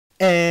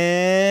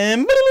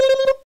And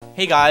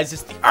hey guys,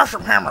 it's the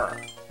Awesome Hammer,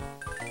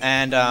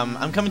 and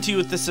I'm coming to you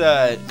with this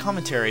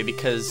commentary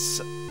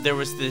because there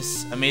was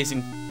this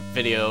amazing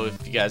video.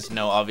 If you guys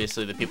know,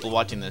 obviously the people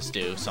watching this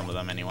do, some of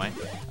them anyway.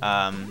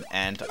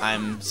 And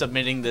I'm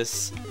submitting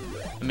this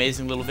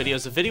amazing little video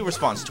as a video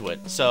response to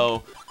it.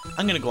 So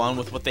I'm gonna go on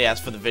with what they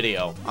asked for the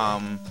video.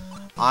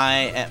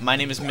 My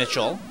name is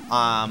Mitchell.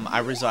 I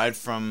reside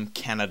from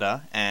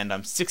Canada, and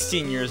I'm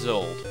 16 years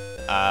old.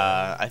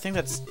 I think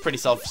that's pretty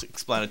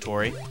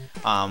self-explanatory.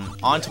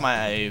 On to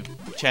my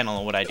channel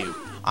and what I do.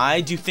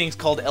 I do things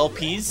called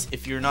LPs.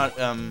 If you're not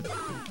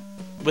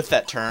with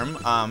that term,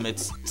 it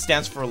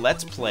stands for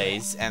Let's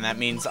Plays, and that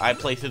means I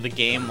play through the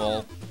game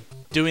while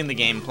doing the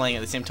game, playing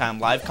at the same time,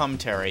 live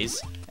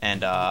commentaries,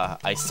 and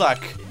I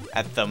suck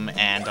at them,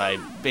 and I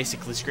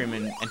basically scream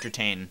and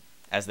entertain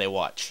as they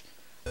watch.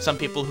 Some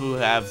people who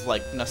have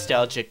like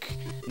nostalgic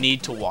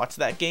need to watch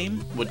that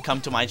game would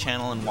come to my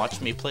channel and watch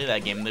me play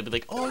that game, and they'd be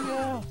like, "Oh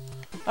yeah,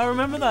 I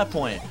remember that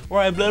point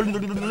where I blah, blah,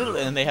 blah, blah,"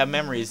 and they have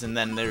memories, and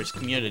then there's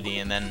community,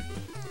 and then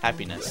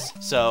happiness.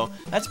 So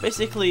that's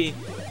basically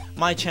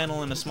my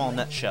channel in a small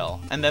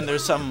nutshell. And then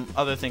there's some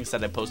other things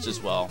that I post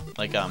as well,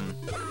 like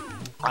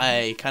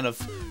I kind of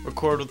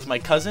record with my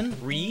cousin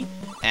Ree,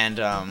 and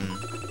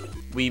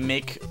we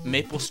make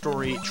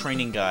MapleStory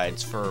training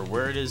guides for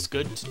where it is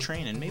good to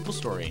train in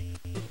MapleStory.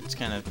 It's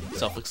kind of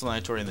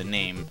self-explanatory in the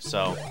name.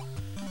 So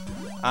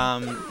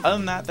other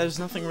than that, there's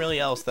nothing really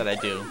else that I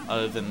do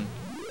other than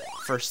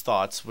first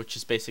thoughts, which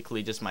is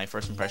basically just my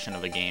first impression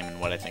of a game and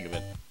what I think of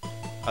it.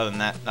 Other than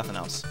that, nothing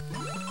else.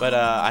 But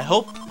I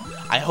hope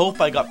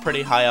I got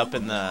pretty high up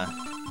in the,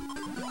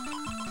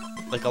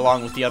 like,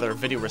 along with the other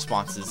video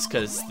responses,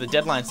 because the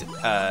deadline's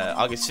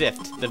August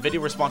 5th. The video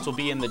response will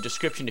be in the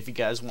description if you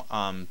guys,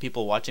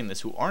 people watching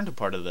this who aren't a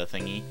part of the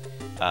thingy,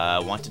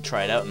 want to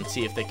try it out and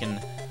see if they can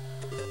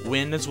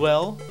win as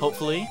well,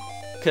 hopefully.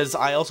 Because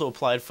I also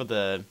applied for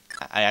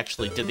I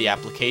actually did the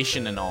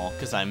application and all,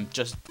 because I'm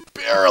just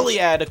barely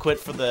adequate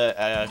for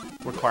the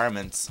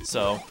requirements.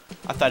 So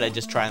I thought I'd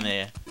just try in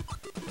the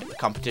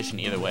competition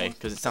either way,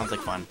 because it sounds like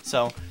fun.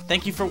 So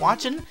thank you for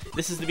watching.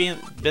 This has been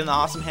the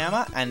Awesome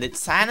Hammer, and it's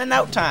signing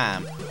out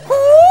time.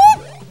 Woo!